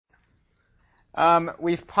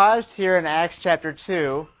We've paused here in Acts chapter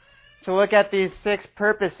 2 to look at these 6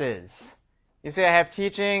 purposes. You see I have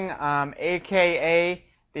teaching, a.k.a.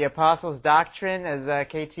 the Apostles' Doctrine, as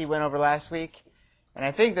KT went over last week. And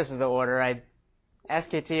I think this is the order. I asked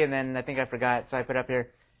KT and then I think I forgot, so I put up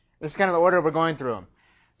here. This is kind of the order we're going through them.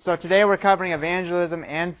 So today we're covering evangelism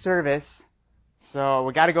and service, so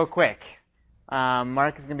we got to go quick.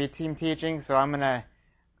 Mark is going to be team teaching, so I'm going to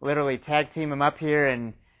literally tag team him up here,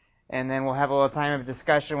 and then we'll have a little time of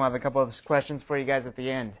discussion. We'll have a couple of questions for you guys at the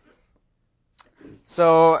end.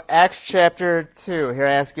 So, Acts chapter 2. Here,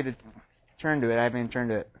 I ask you to turn to it. I haven't even turned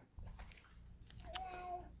to it.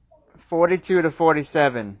 42 to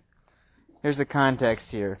 47. Here's the context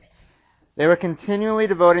here. They were continually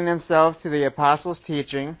devoting themselves to the apostles'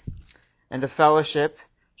 teaching and to fellowship,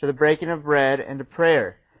 to the breaking of bread, and to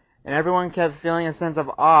prayer. And everyone kept feeling a sense of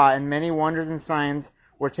awe, and many wonders and signs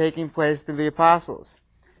were taking place through the apostles.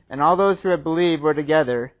 And all those who had believed were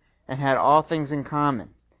together and had all things in common.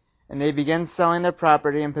 And they began selling their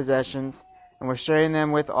property and possessions and were sharing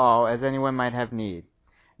them with all as anyone might have need.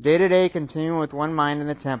 Day to day, continuing with one mind in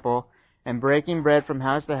the temple and breaking bread from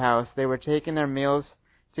house to house, they were taking their meals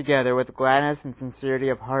together with gladness and sincerity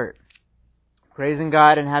of heart, praising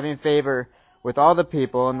God and having favor with all the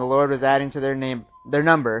people, and the Lord was adding to their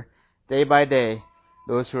number day by day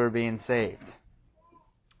those who were being saved.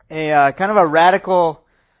 A kind of a radical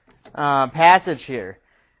passage here,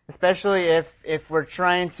 especially if we're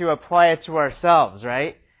trying to apply it to ourselves,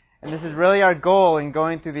 right? And this is really our goal in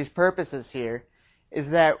going through these purposes here, is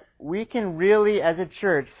that we can really, as a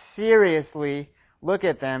church, seriously look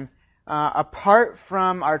at them apart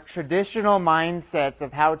from our traditional mindsets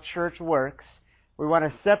of how church works. We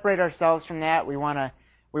want to separate ourselves from that. We want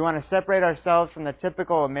to separate ourselves from the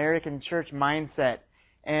typical American church mindset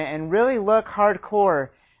and really look hardcore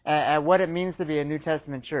at what it means to be a New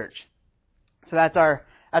Testament church. So that's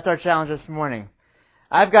our challenge this morning.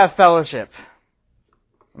 I've got fellowship.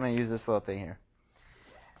 I'm going to use this little thing here.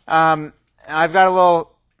 I've got a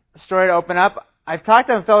little story to open up. I've talked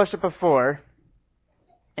on fellowship before,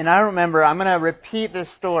 and I don't remember. I'm going to repeat this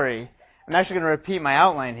story. I'm actually going to repeat my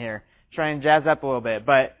outline here, try and jazz up a little bit.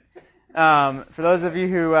 But for those of you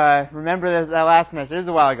who remember that last message, it was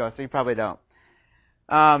a while ago, so you probably don't.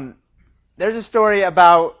 There's a story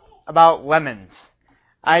about lemons.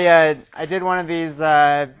 I did one of these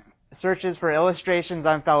searches for illustrations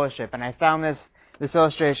on fellowship, and I found this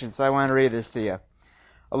illustration, so I want to read this to you.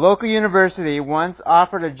 A local university once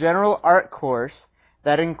offered a general art course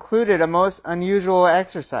that included a most unusual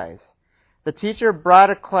exercise. The teacher brought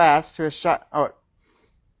to class a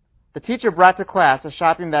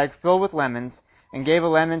shopping bag filled with lemons and gave a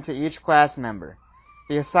lemon to each class member.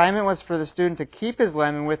 The assignment was for the student to keep his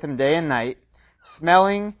lemon with him day and night,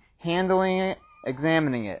 smelling, handling it,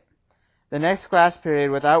 examining it. The next class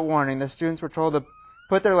period, without warning, the students were told to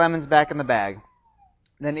put their lemons back in the bag.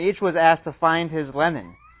 Then each was asked to find his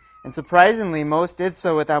lemon, and surprisingly, most did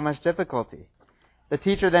so without much difficulty. The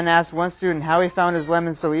teacher then asked one student how he found his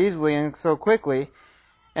lemon so easily and so quickly,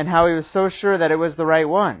 and how he was so sure that it was the right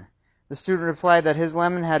one. The student replied that his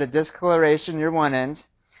lemon had a discoloration near one end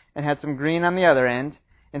and had some green on the other end,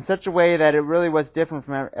 in such a way that it really was different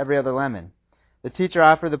from every other lemon. The teacher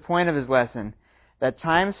offered the point of his lesson, that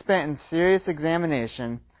time spent in serious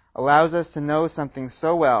examination allows us to know something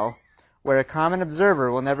so well, where a common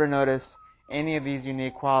observer will never notice any of these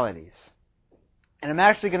unique qualities. And I'm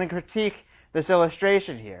actually going to critique this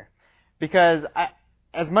illustration here, because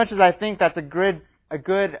as much as I think that's a good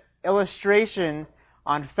illustration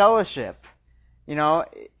on fellowship, in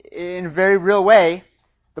a very real way,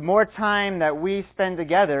 the more time that we spend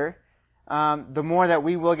together, the more that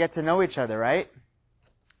we will get to know each other, right?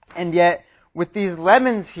 And yet, with these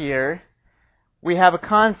lemons here, we have a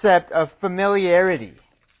concept of familiarity.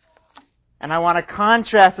 And I want to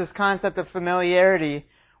contrast this concept of familiarity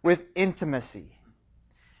with intimacy.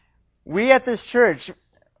 We at this church,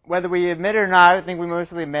 whether we admit it or not, I think we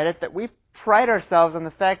mostly admit it, that we pride ourselves on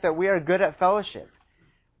the fact that we are good at fellowship.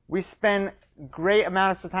 We spend great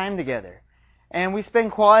amounts of time together. And we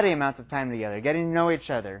spend quality amounts of time together, getting to know each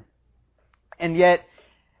other. And yet,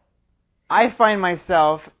 I find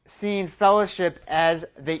myself seeing fellowship as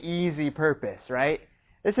the easy purpose, right?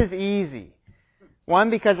 This is easy. One,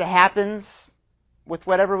 because it happens with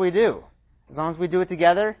whatever we do. As long as we do it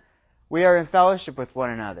together, we are in fellowship with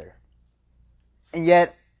one another. And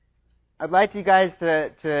yet, I'd like you guys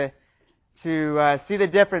to see the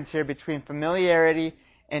difference here between familiarity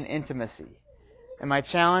and intimacy. And my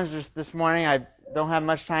challenge this morning, I don't have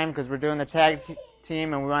much time because we're doing the tag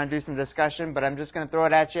team and we want to do some discussion, but I'm just going to throw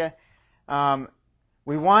it at you.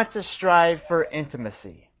 We want to strive for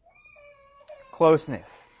intimacy. closeness.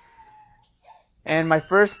 And my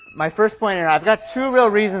first point here, I've got two real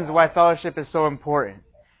reasons why fellowship is so important,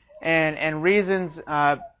 and reasons,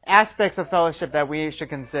 aspects of fellowship that we should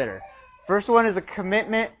consider. First one is a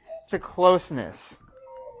commitment to closeness.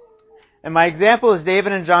 And my example is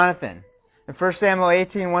David and Jonathan. In 1 Samuel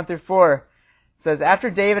 18:1-4, it says, "After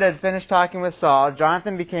David had finished talking with Saul,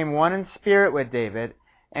 Jonathan became one in spirit with David,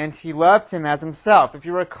 and he loved him as himself." If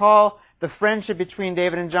you recall the friendship between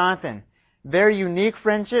David and Jonathan, very unique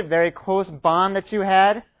friendship, very close bond that you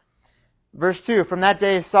had. Verse 2, "From that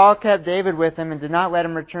day Saul kept David with him and did not let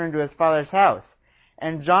him return to his father's house.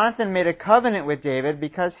 And Jonathan made a covenant with David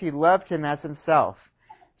because he loved him as himself.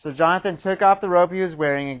 So Jonathan took off the robe he was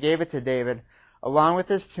wearing and gave it to David, along with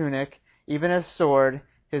his tunic, even his sword,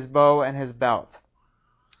 his bow, and his belt."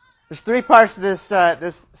 There's three parts to this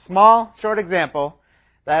small, short example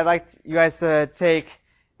that I'd like you guys to take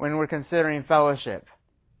when we're considering fellowship.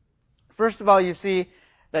 First of all, you see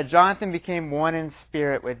that Jonathan became one in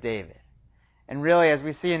spirit with David. And really, as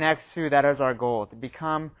we see in Acts 2, that is our goal, to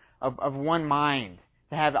become of one mind,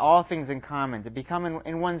 to have all things in common, to become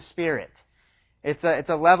in one spirit. It's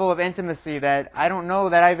a level of intimacy that I don't know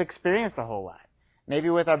that I've experienced a whole lot.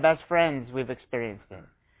 Maybe with our best friends we've experienced it.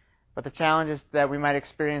 But the challenge is that we might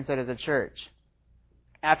experience it as a church.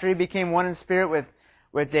 After he became one in spirit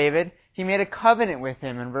with David, he made a covenant with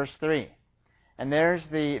him in verse 3. And there's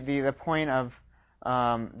the point of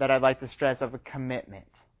that I'd like to stress of a commitment.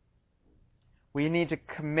 We need to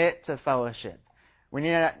commit to fellowship. We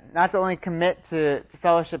need not to only commit to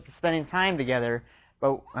fellowship, to spending time together,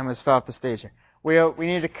 but I almost fell off the stage here. We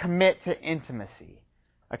need to commit to intimacy,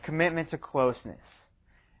 a commitment to closeness.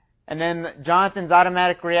 And then Jonathan's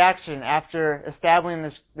automatic reaction after establishing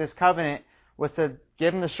this covenant was to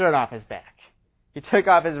give him the shirt off his back. He took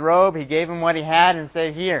off his robe, he gave him what he had, and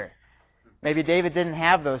said, "Here." Maybe David didn't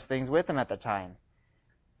have those things with him at the time.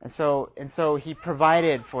 And so he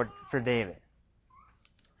provided for David.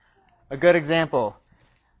 A good example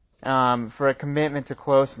for a commitment to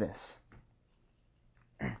closeness.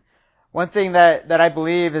 One thing that I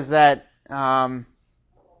believe is that, got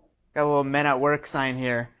a little men at work sign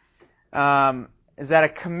here, is that a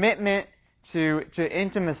commitment to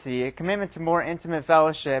intimacy, a commitment to more intimate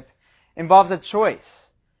fellowship, involves a choice.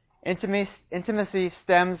 Intimacy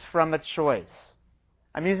stems from a choice.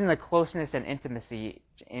 I'm using the closeness and intimacy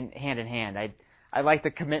hand in hand. I like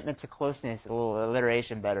the commitment to closeness, a little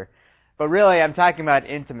alliteration better. But really, I'm talking about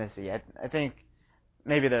intimacy. I think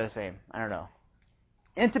maybe they're the same. I don't know.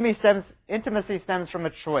 Intimacy stems from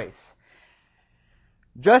a choice.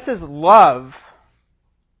 Just as love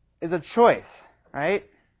is a choice, right?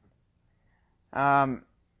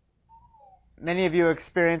 Many of you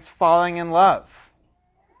experience falling in love.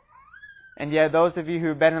 And yet those of you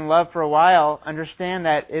who've been in love for a while understand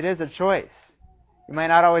that it is a choice. You might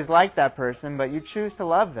not always like that person, but you choose to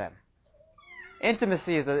love them.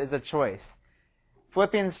 Intimacy is a choice.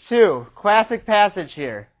 Philippians 2, classic passage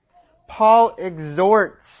here. Paul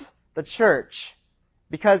exhorts the church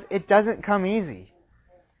because it doesn't come easy.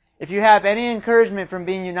 If you have any encouragement from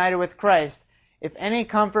being united with Christ, if any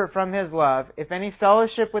comfort from His love, if any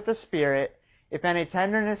fellowship with the Spirit, if any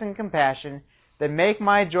tenderness and compassion, then make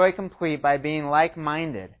my joy complete by being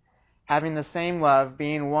like-minded, having the same love,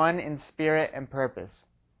 being one in spirit and purpose.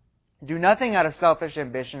 Do nothing out of selfish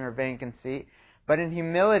ambition or vain conceit, but in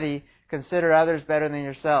humility consider others better than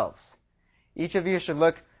yourselves. Each of you should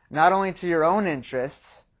look not only to your own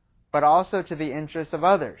interests, but also to the interests of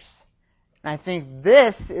others. And I think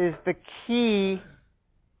this is the key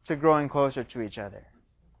to growing closer to each other.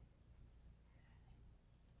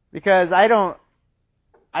 Because I don't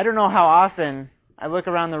know how often I look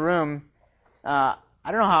around the room, I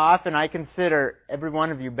don't know how often I consider every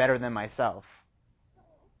one of you better than myself.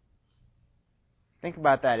 Think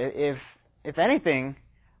about that. If anything,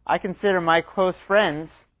 I consider my close friends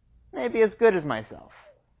maybe as good as myself.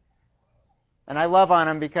 And I love on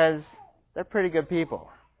them because they're pretty good people.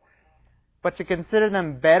 But to consider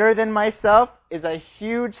them better than myself is a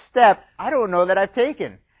huge step I don't know that I've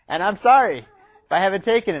taken. And I'm sorry if I haven't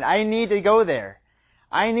taken it. I need to go there.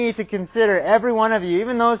 I need to consider every one of you,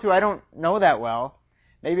 even those who I don't know that well.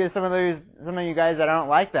 Maybe some of you guys that I don't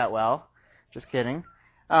like that well. Just kidding.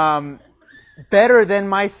 Better than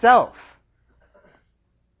myself.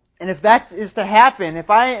 And if that is to happen, if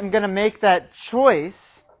I am going to make that choice,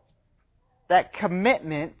 that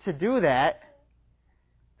commitment to do that,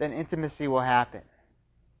 then intimacy will happen.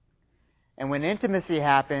 And when intimacy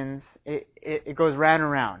happens, it goes round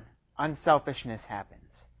and round. Unselfishness happens.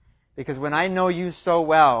 Because when I know you so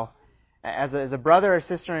well, as a brother or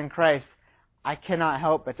sister in Christ, I cannot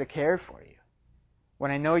help but to care for you. When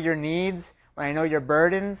I know your needs, when I know your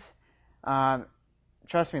burdens,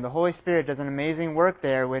 trust me, the Holy Spirit does an amazing work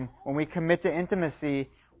there. When we commit to intimacy,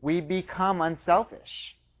 we become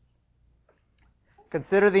unselfish.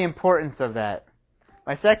 Consider the importance of that.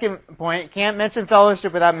 My second point, can't mention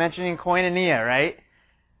fellowship without mentioning koinonia, right?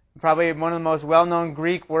 Probably one of the most well-known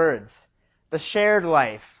Greek words. The shared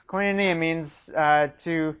life. Koinonia means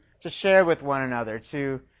to share with one another,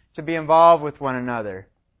 to be involved with one another.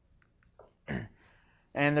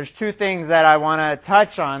 And there's two things that I want to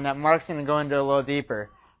touch on that Mark's going to go into a little deeper.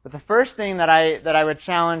 But the first thing that I would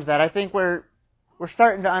challenge, that I think we're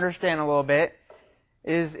starting to understand a little bit,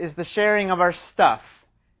 is the sharing of our stuff.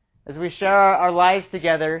 As we share our lives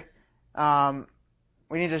together,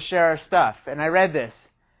 we need to share our stuff. And I read this.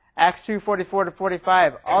 Acts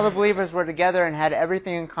 2:44-45. All the believers were together and had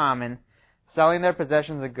everything in common, selling their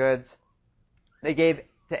possessions and goods. They gave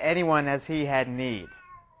to anyone as he had need.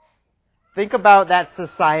 Think about that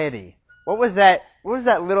society. What was that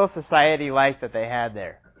little society like that they had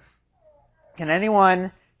there? Can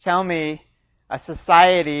anyone tell me a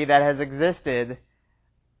society that has existed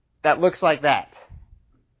that looks like that?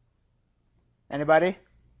 Anybody?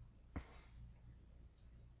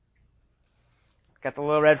 Got the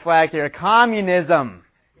little red flag here. Communism.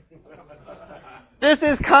 This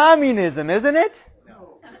is communism, isn't it?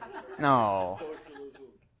 No.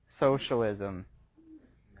 Socialism.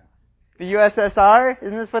 The USSR?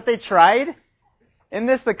 Isn't this what they tried? Isn't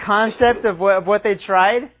this the concept of what they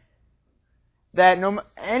tried? That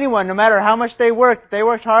anyone, no matter how much they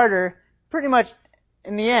worked harder, pretty much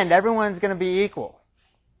in the end, everyone's going to be equal.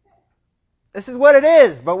 This is what it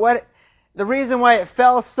is. But the reason why it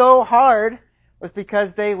fell so hard was because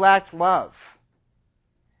they lacked love.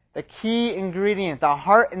 The key ingredient, the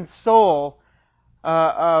heart and soul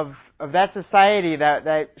of that society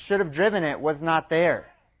that should have driven it was not there.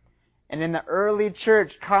 And in the early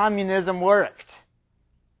church, communism worked.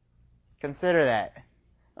 Consider that.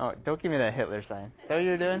 Oh, don't give me that Hitler sign. Is that what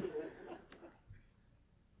you're doing?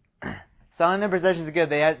 Selling their possessions is good.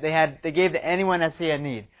 They gave to anyone as he had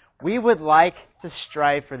need. We would like to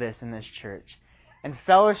strive for this in this church. And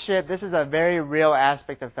fellowship, this is a very real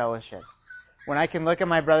aspect of fellowship. When I can look at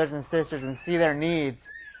my brothers and sisters and see their needs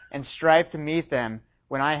and strive to meet them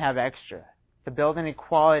when I have extra. To build an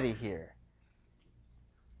equality here.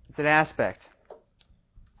 It's an aspect.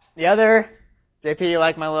 The other, JP, you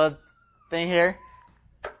like my little thing here?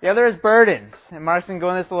 The other is burdens. And Mark's going to go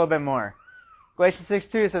into this a little bit more. Galatians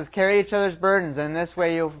 6:2 says, carry each other's burdens, and in this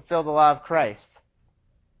way you'll fulfill the law of Christ.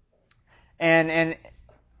 And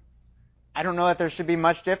I don't know that there should be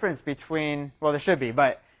much difference between, well, there should be,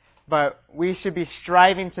 but we should be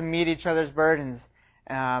striving to meet each other's burdens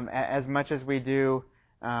as much as we do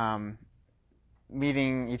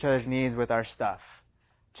meeting each other's needs with our stuff.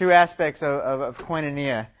 Two aspects of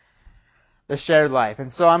koinonia, the shared life.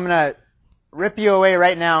 And so I'm going to rip you away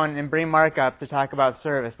right now and bring Mark up to talk about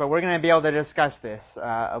service. But we're going to be able to discuss this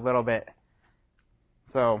a little bit.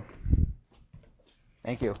 So,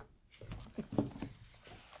 thank you.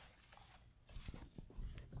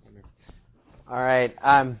 All right.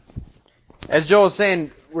 As Joel was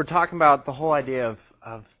saying, we're talking about the whole idea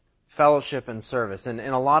of fellowship and service. And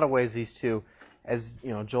in a lot of ways, these two, as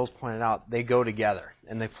Joel's pointed out, they go together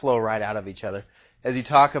and they flow right out of each other. As you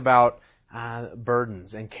talk about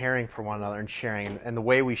burdens and caring for one another and sharing, and the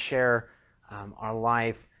way we share our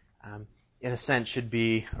life, in a sense, should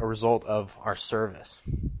be a result of our service.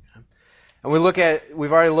 And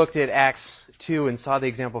we've already looked at Acts 2 and saw the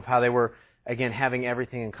example of how they were, again, having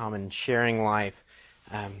everything in common, sharing life.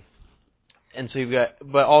 And so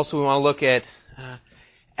but also we want to look at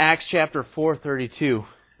Acts chapter 4:32.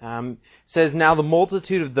 Says, now the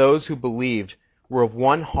multitude of those who believed were of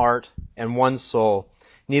one heart and one soul.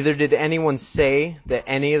 Neither did anyone say that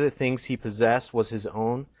any of the things he possessed was his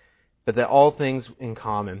own, but that all things in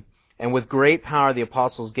common. And with great power the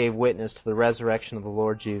apostles gave witness to the resurrection of the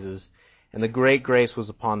Lord Jesus, and the great grace was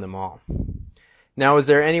upon them all. Now is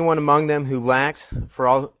there anyone among them who lacked?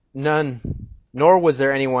 Nor was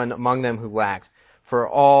there anyone among them who lacked, for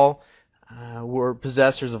all were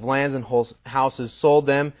possessors of lands and houses, sold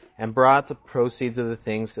them, and brought the proceeds of the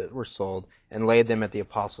things that were sold, and laid them at the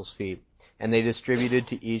apostles' feet. And they distributed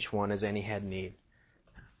to each one as any had need.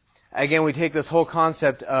 Again, we take this whole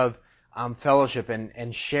concept of fellowship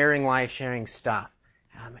and sharing life, sharing stuff,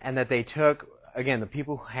 and that they took, again, the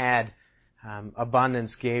people who had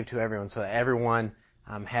abundance gave to everyone, so that everyone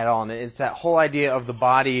had all. And it's that whole idea of the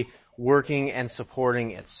body working and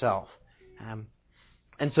supporting itself.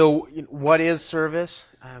 And so, what is service?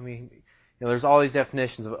 I mean, there's all these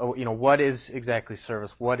definitions of, what is exactly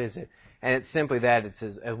service? What is it? And it's simply that, it's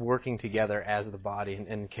as working together as the body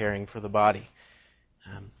and caring for the body.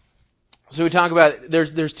 So we talk about,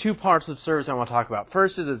 there's two parts of service I want to talk about.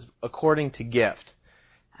 First is it's according to gift.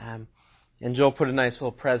 And Joel put a nice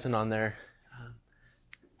little present on there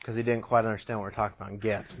because he didn't quite understand what we're talking about in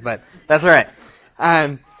gift. But that's all right.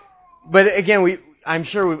 But again, I'm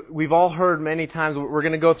sure we've all heard many times. We're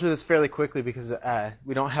going to go through this fairly quickly because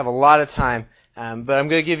we don't have a lot of time. But I'm going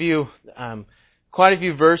to give you quite a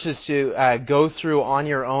few verses to go through on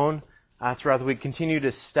your own throughout the week. Continue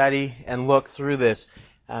to study and look through this.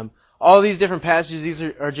 All these different passages, these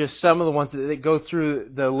are just some of the ones that go through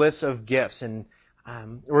the list of gifts. And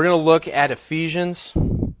we're going to look at Ephesians.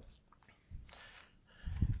 If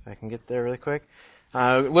I can get there really quick.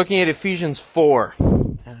 Looking at Ephesians 4.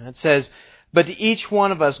 It says, "But to each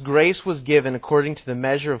one of us grace was given according to the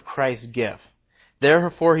measure of Christ's gift.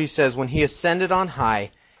 Therefore," he says, "when he ascended on high,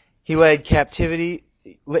 he led captivity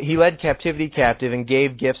captive and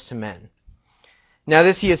gave gifts to men. Now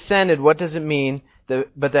this he ascended, what does it mean?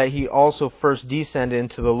 But that he also first descended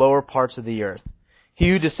into the lower parts of the earth. He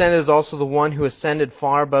who descended is also the one who ascended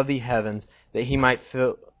far above the heavens, that he might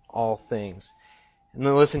fill all things." And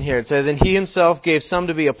then listen here. It says, "And he himself gave some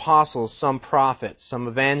to be apostles, some prophets, some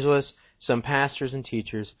evangelists, some pastors and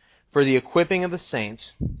teachers, for the equipping of the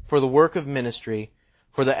saints, for the work of ministry,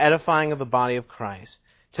 for the edifying of the body of Christ,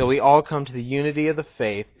 till we all come to the unity of the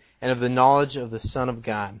faith and of the knowledge of the Son of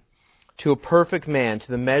God, to a perfect man, to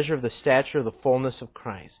the measure of the stature of the fullness of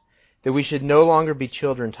Christ, that we should no longer be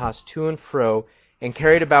children tossed to and fro and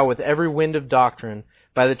carried about with every wind of doctrine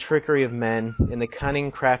by the trickery of men and the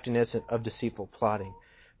cunning craftiness of deceitful plotting.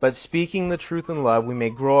 But speaking the truth in love, we may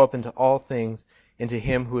grow up into all things into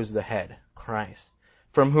Him who is the head, Christ,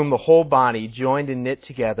 from whom the whole body, joined and knit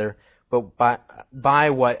together, but by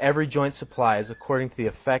what every joint supplies, according to the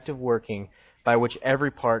effective working by which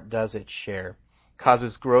every part does its share,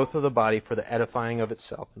 causes growth of the body for the edifying of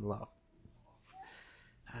itself in love."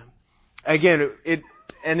 Again,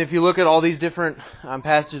 and if you look at all these different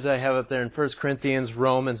passages I have up there in 1 Corinthians,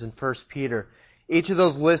 Romans, and 1 Peter, each of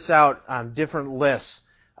those lists out different lists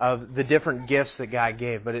of the different gifts that God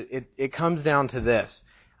gave. But it comes down to this,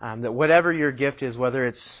 that whatever your gift is, whether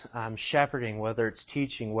it's shepherding, whether it's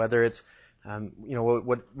teaching, whether it's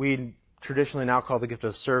what we traditionally now call the gift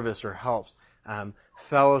of service or helps,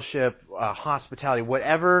 fellowship, hospitality,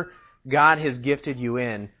 whatever God has gifted you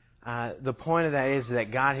in, the point of that is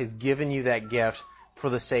that God has given you that gift for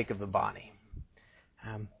the sake of the body.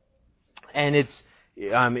 And it's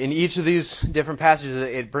in each of these different passages,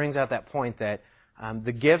 it brings out that point that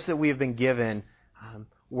the gifts that we have been given,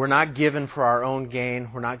 we're not given for our own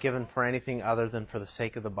gain. We're not given for anything other than for the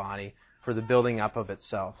sake of the body, for the building up of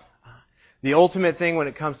itself. The ultimate thing when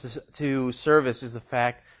it comes to service is the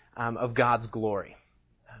fact of God's glory.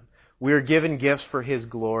 We are given gifts for His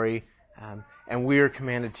glory, and we are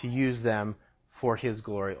commanded to use them for His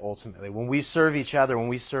glory ultimately. When we serve each other, when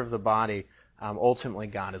we serve the body, ultimately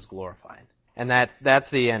God is glorified. And that's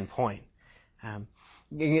the end point.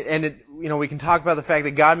 We can talk about the fact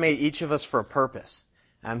that God made each of us for a purpose.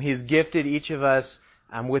 He's gifted each of us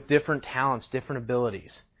with different talents, different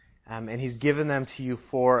abilities. And He's given them to you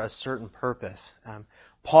for a certain purpose.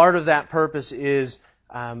 Part of that purpose is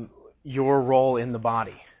your role in the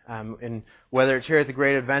body. And whether it's here at the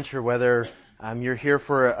Great Adventure, whether you're here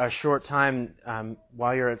for a short time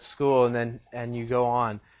while you're at school and you go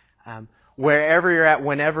on, wherever you're at,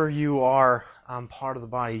 whenever you are part of the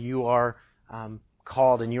body, you are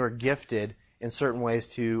called and you are gifted in certain ways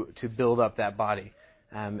to build up that body.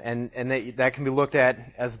 And that can be looked at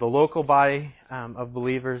as the local body of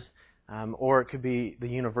believers, or it could be the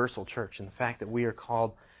universal church, and the fact that we are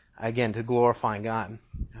called, again, to glorifying God.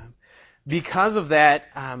 Because of that,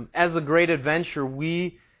 as the Great Adventure,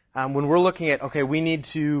 when we're looking at, okay, we need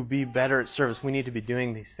to be better at service, we need to be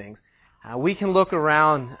doing these things, we can look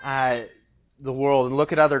around the world and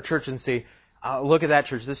look at other churches and say, look at that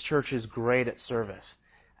church, this church is great at service.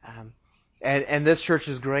 And this church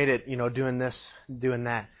is great at, doing this, doing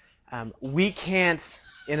that. We can't,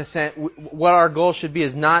 in a sense, what our goal should be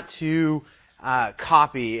is not to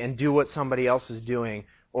copy and do what somebody else is doing,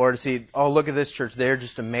 or to see, oh, look at this church, they're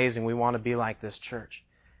just amazing, we want to be like this church.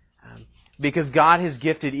 Because God has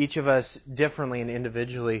gifted each of us differently and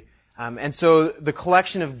individually. And so the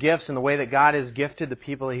collection of gifts and the way that God has gifted the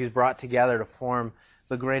people that He's brought together to form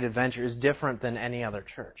the Great Adventure is different than any other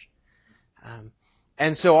church.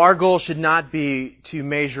 And so our goal should not be to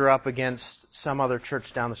measure up against some other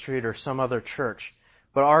church down the street or some other church,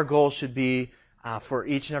 but our goal should be for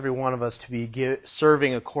each and every one of us to be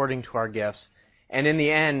serving according to our gifts. And in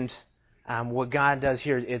the end, what God does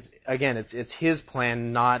here, it's His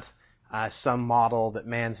plan, not some model that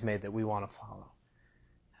man's made that we want to follow.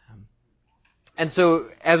 And so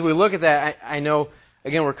as we look at that, I know,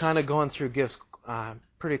 again, we're kind of going through gifts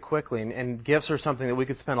pretty quickly, and gifts are something that we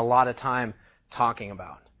could spend a lot of time talking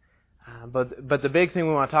about. But the big thing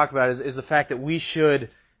we want to talk about is the fact that we should,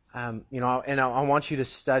 and I want you to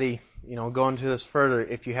study, go into this further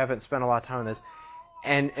if you haven't spent a lot of time on this,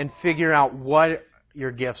 and figure out what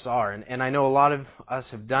your gifts are. And I know a lot of us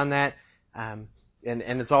have done that, and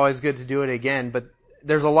it's always good to do it again, but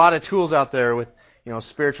there's a lot of tools out there with,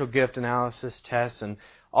 spiritual gift analysis tests and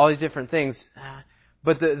all these different things.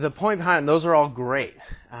 But the point behind them, those are all great.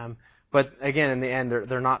 But again, in the end,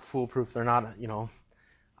 they're not foolproof. They're not,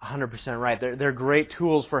 100% right. They're great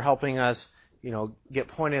tools for helping us, get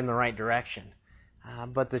pointed in the right direction.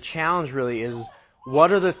 But the challenge really is,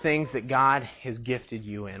 what are the things that God has gifted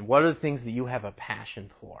you in? What are the things that you have a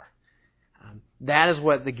passion for? That's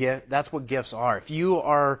what gifts are. If you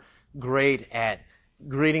are great at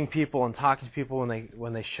greeting people and talking to people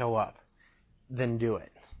when they show up, then do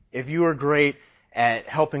it. If you are great at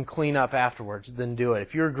helping clean up afterwards, then do it.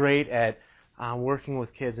 If you're great at working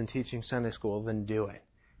with kids and teaching Sunday school, then do it.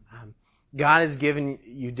 God has given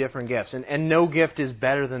you different gifts, and no gift is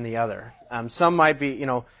better than the other. Some might be,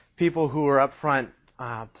 people who are up front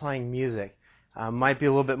playing music might be a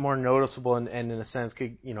little bit more noticeable, and in a sense,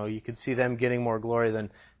 you could see them getting more glory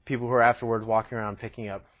than people who are afterwards walking around picking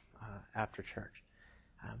up after church.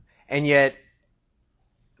 And yet,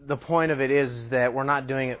 the point of it is that we're not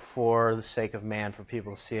doing it for the sake of man, for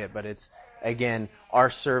people to see it, but it's, again, our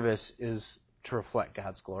service is to reflect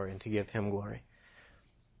God's glory and to give Him glory.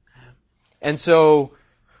 And so,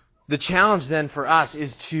 the challenge then for us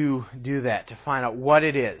is to do that, to find out what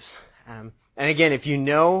it is. And again, if you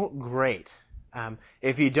know, great.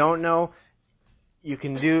 If you don't know, you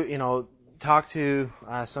can talk to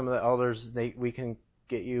some of the elders. We can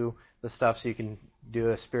get you the stuff so you can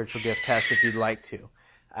do a spiritual gift test if you'd like to.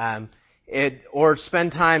 Or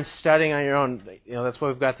spend time studying on your own. That's why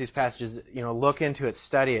we've got these passages. Look into it,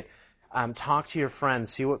 study it. Talk to your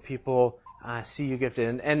friends, see what people see you gifted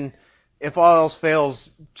in. And if all else fails,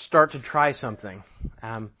 start to try something.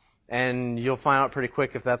 And you'll find out pretty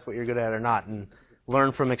quick if that's what you're good at or not, and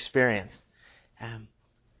learn from experience.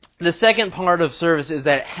 The second part of service is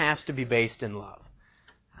that it has to be based in love.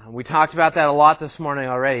 We talked about that a lot this morning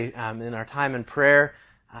already in our time in prayer,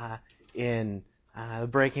 in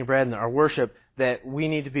breaking bread and our worship, that we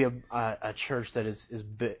need to be a church that is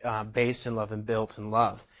based in love and built in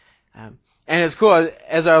love. And it's cool,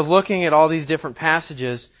 as I was looking at all these different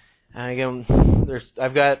passages, again,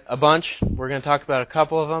 I've got a bunch. We're going to talk about a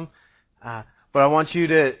couple of them. But I want you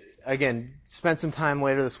to, again, spend some time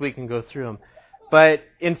later this week and go through them. But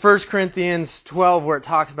in 1 Corinthians 12, where it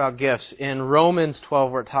talks about gifts, in Romans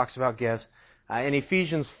 12, where it talks about gifts, in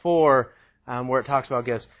Ephesians 4, where it talks about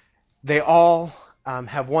gifts, they all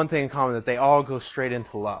have one thing in common, that they all go straight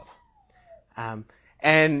into love.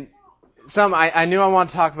 And I knew I wanted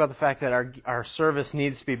to talk about the fact that our service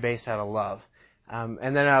needs to be based out of love.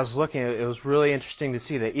 And then I was looking, it was really interesting to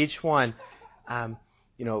see that each one, the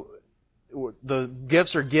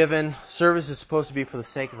gifts are given, service is supposed to be for the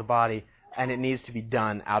sake of the body, and it needs to be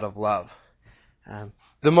done out of love.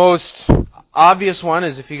 The most obvious one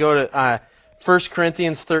is if you go to 1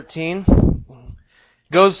 Corinthians 13,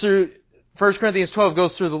 goes through 1 Corinthians 12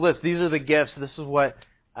 goes through the list. These are the gifts. This is what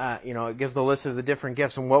it gives the list of the different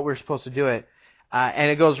gifts and what we're supposed to do it. And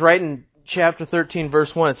it goes right in chapter 13,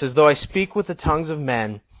 verse 1. It says, "Though I speak with the tongues of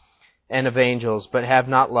men and of angels, but have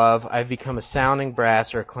not love, I have become a sounding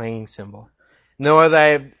brass or a clanging cymbal. Know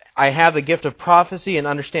that I have the gift of prophecy and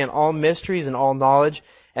understand all mysteries and all knowledge,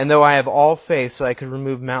 and though I have all faith so I could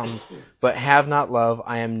remove mountains, but have not love,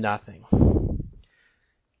 I am nothing."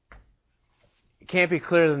 It can't be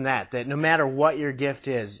clearer than that no matter what your gift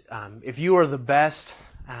is, if you are the best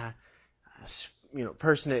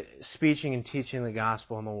person at speaking and teaching the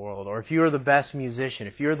gospel in the world, or if you're the best musician,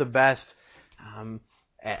 if you're the best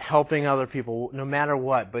at helping other people, no matter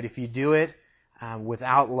what, but if you do it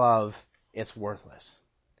without love, it's worthless.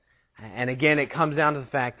 And again, it comes down to the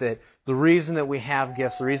fact that the reason that we have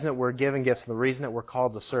gifts, the reason that we're given gifts, and the reason that we're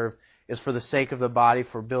called to serve is for the sake of the body,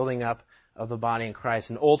 for building up of the body in Christ,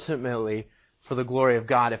 and ultimately for the glory of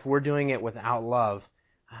God. If we're doing it without love,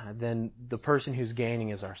 then the person who's gaining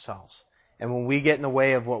is ourselves. And when we get in the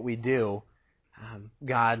way of what we do,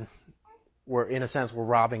 in a sense, we're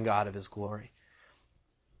robbing God of His glory.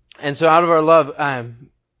 And so out of our love,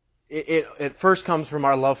 it first comes from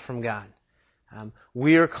our love from God.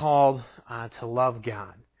 We are called to love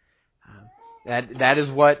God. That is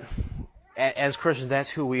what, as Christians, that's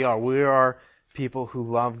who we are. We are people who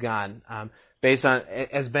love God. based on,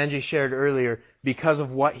 as Benji shared earlier, because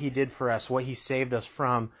of what He did for us, what He saved us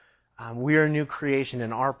from, we are a new creation,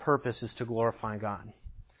 and our purpose is to glorify God.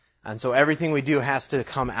 And so everything we do has to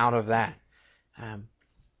come out of that. And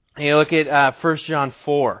you look at 1 John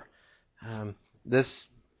 4.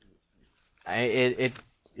 It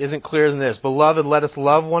isn't clearer than this. Beloved, let us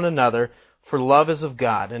love one another, for love is of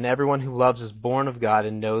God, and everyone who loves is born of God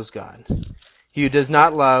and knows God. He who does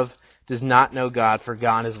not love does not know God, for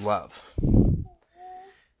God is love.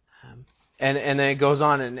 And then it goes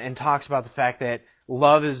on and talks about the fact that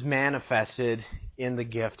love is manifested in the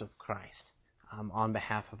gift of Christ on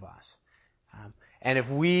behalf of us. And if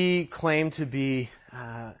we claim to be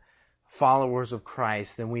followers of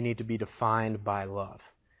Christ, then we need to be defined by love.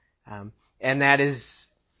 And that is,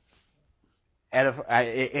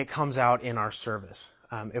 it comes out in our service.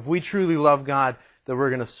 If we truly love God, then we're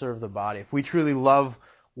going to serve the body. If we truly love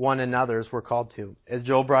one another, as we're called to, as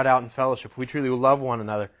Joel brought out in fellowship, if we truly love one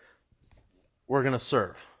another, we're going to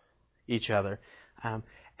serve each other.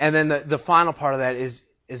 And then the final part of that is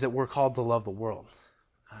that we're called to love the world.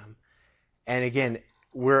 And again,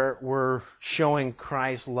 we're showing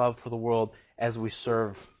Christ's love for the world as we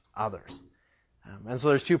serve others. And so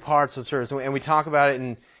there's two parts of service. And we talk about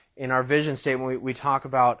it in our vision statement. We talk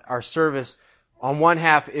about our service. On one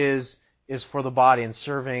half is for the body and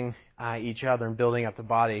serving each other and building up the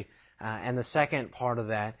body. And the second part of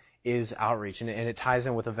that is outreach. And it ties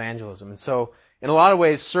in with evangelism. And so in a lot of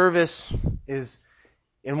ways, service is,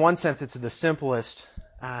 in one sense, it's the simplest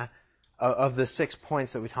of the 6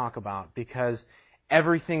 points that we talk about, because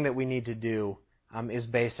everything that we need to do is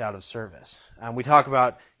based out of service. We talk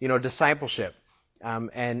about, discipleship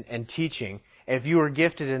and teaching. If you are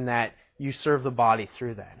gifted in that, you serve the body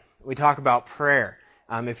through that. We talk about prayer.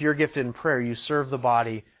 If you're gifted in prayer, you serve the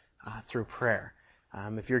body through prayer.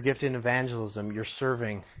 If you're gifted in evangelism, you're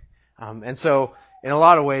serving. And so, in a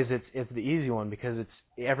lot of ways, it's the easy one, because it's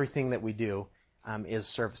everything that we do is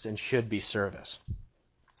service and should be service.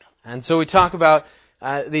 And so we talk about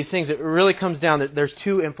these things. It really comes down that there's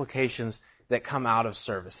two implications that come out of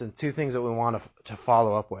service, and two things that we want to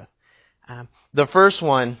follow up with. The first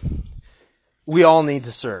one, we all need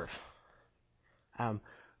to serve.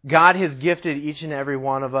 God has gifted each and every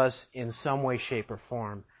one of us in some way, shape, or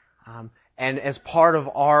form. And as part of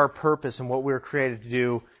our purpose and what we were created to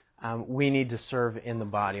do, we need to serve in the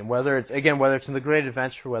body. And whether it's in the Great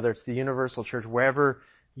Adventure, whether it's the Universal Church, wherever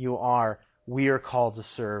you are, we are called to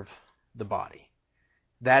serve the body.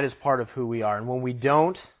 That is part of who we are. And when we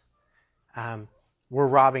don't, we're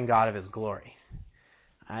robbing God of His glory.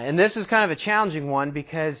 And this is kind of a challenging one,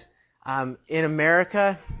 because in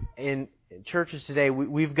America, in churches today,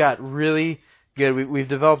 we've got really good, we've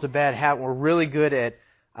developed a bad habit. We're really good at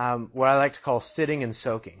what I like to call sitting and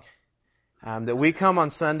soaking. That we come on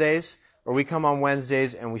Sundays or we come on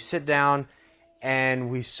Wednesdays and we sit down and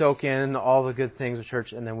we soak in all the good things of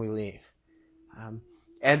church, and then we leave.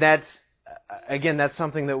 And that's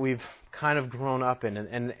something that we've kind of grown up in,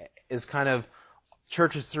 and is kind of,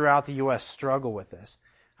 churches throughout the U.S. struggle with this,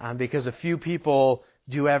 because a few people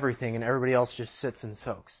do everything and everybody else just sits and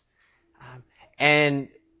soaks. And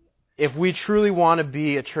if we truly want to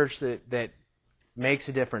be a church that makes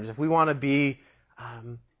a difference, if we want to be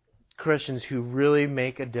Christians who really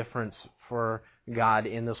make a difference for God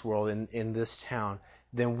in this world, in this town,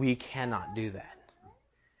 then we cannot do that.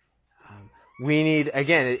 We need,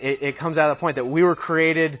 again, it comes out of the point that we were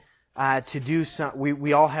created to do some.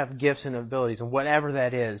 We all have gifts and abilities, and whatever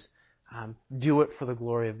that is, do it for the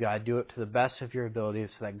glory of God. Do it to the best of your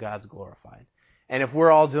abilities so that God's glorified. And if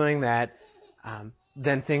we're all doing that,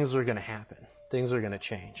 then things are going to happen. Things are going to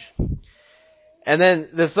change. And then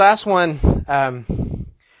this last one,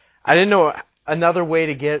 I didn't know another way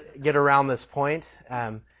to get around this point.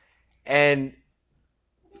 And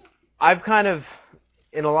I've kind of,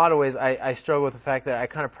 in a lot of ways, I struggle with the fact that I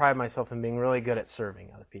kind of pride myself in being really good at serving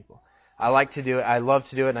other people. I like to do it. I love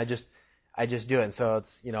to do it, and I just do it. And so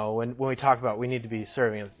it's, when we talk about we need to be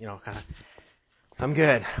serving, it's, kind of, I'm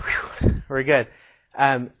good. We're good.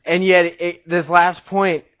 And yet, this last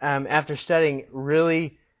point, after studying,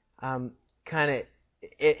 really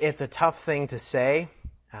it's a tough thing to say.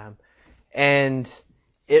 And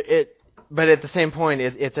but at the same point,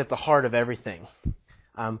 it's at the heart of everything.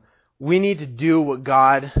 We need to do what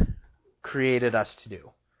God created us to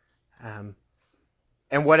do.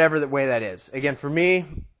 And whatever the way that is. Again, for me,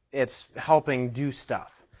 it's helping do stuff.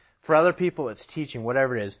 For other people, it's teaching.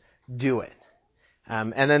 Whatever it is, do it.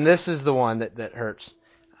 And then this is the one that hurts.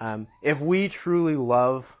 If we truly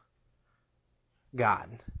love God,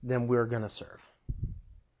 then we're going to serve.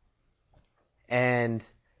 And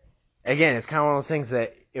again, it's kind of one of those things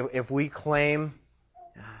that if we claim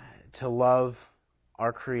to love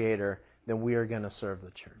our Creator, then we are going to serve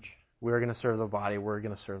the church. We're going to serve the body. We're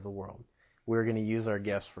going to serve the world. We're going to use our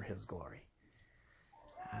gifts for His glory.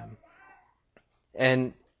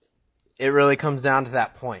 And it really comes down to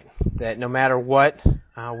that point, that no matter what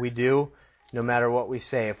we do, no matter what we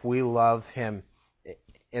say, if we love Him,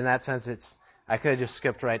 in that sense, I could have just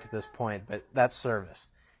skipped right to this point, but that's service.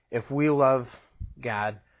 If we love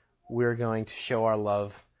God, we're going to show our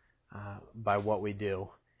love by what we do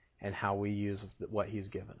and how we use what He's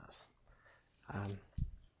given us.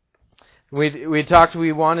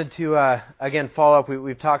 We wanted to, again, follow up.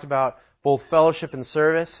 We've talked about both fellowship and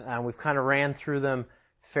service. We've kind of ran through them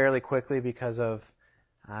fairly quickly because of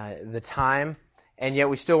the time, and yet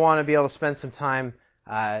we still want to be able to spend some time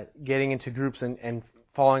getting into groups and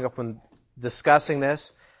following up on discussing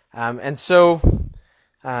this. And so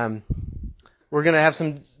we're going to have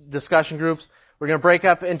some discussion groups. We're going to break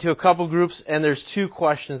up into a couple groups, and there's two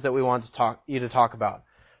questions that we want you to talk about.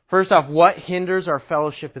 First off, what hinders our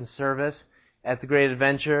fellowship and service at the Great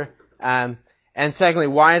Adventure? And secondly,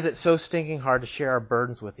 why is it so stinking hard to share our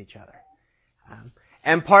burdens with each other?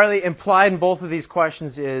 And partly implied in both of these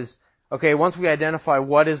questions is, okay, once we identify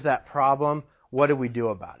what is that problem, what do we do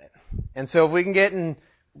about it? And so if we can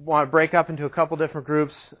want to break up into a couple different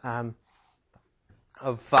groups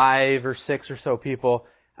of 5 or 6 or so people,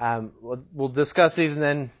 we'll discuss these, and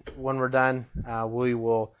then when we're done, we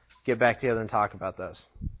will get back together and talk about those.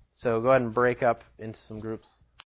 So go ahead and break up into some groups.